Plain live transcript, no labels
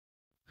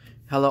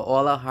Hello,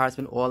 all our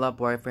husband, all our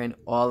boyfriend,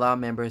 all our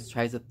members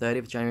tries the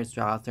 30th January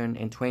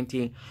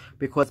 2020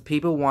 because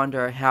people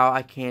wonder how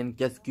I can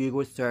just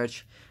Google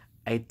search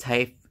a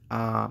TAFE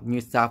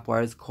New South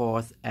Wales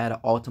course at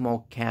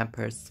Ultimo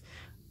campus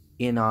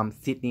in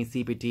Sydney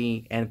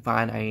CBD and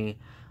find a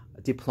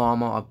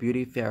diploma of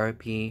beauty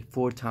therapy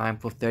full time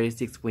for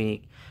 36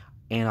 weeks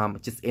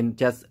and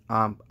just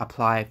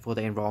apply for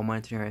the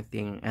enrollment and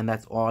everything, and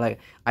that's all. Like,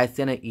 I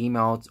sent an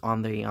email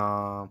on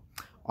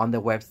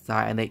the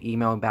website, and they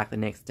emailed back the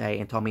next day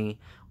and told me,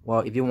 well,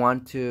 if you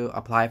want to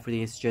apply for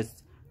this,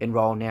 just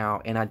enroll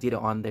now. And I did it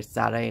on the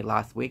Saturday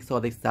last week, so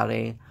this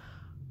Saturday,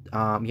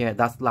 yeah,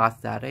 that's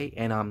last Saturday,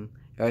 and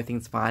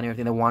everything's fine.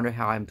 Everything. They wonder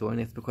how I'm doing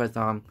this because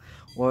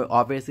well,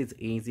 obviously it's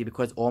easy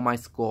because all my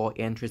score,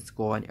 entry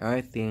score, and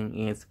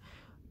everything is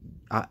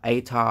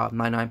ATAR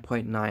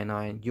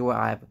 99.99. You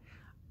have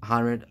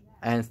 100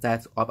 and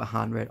stats of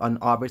 100. And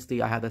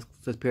obviously I have the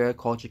superior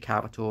culture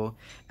capital,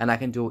 and I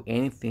can do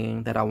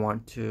anything that I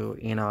want to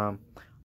in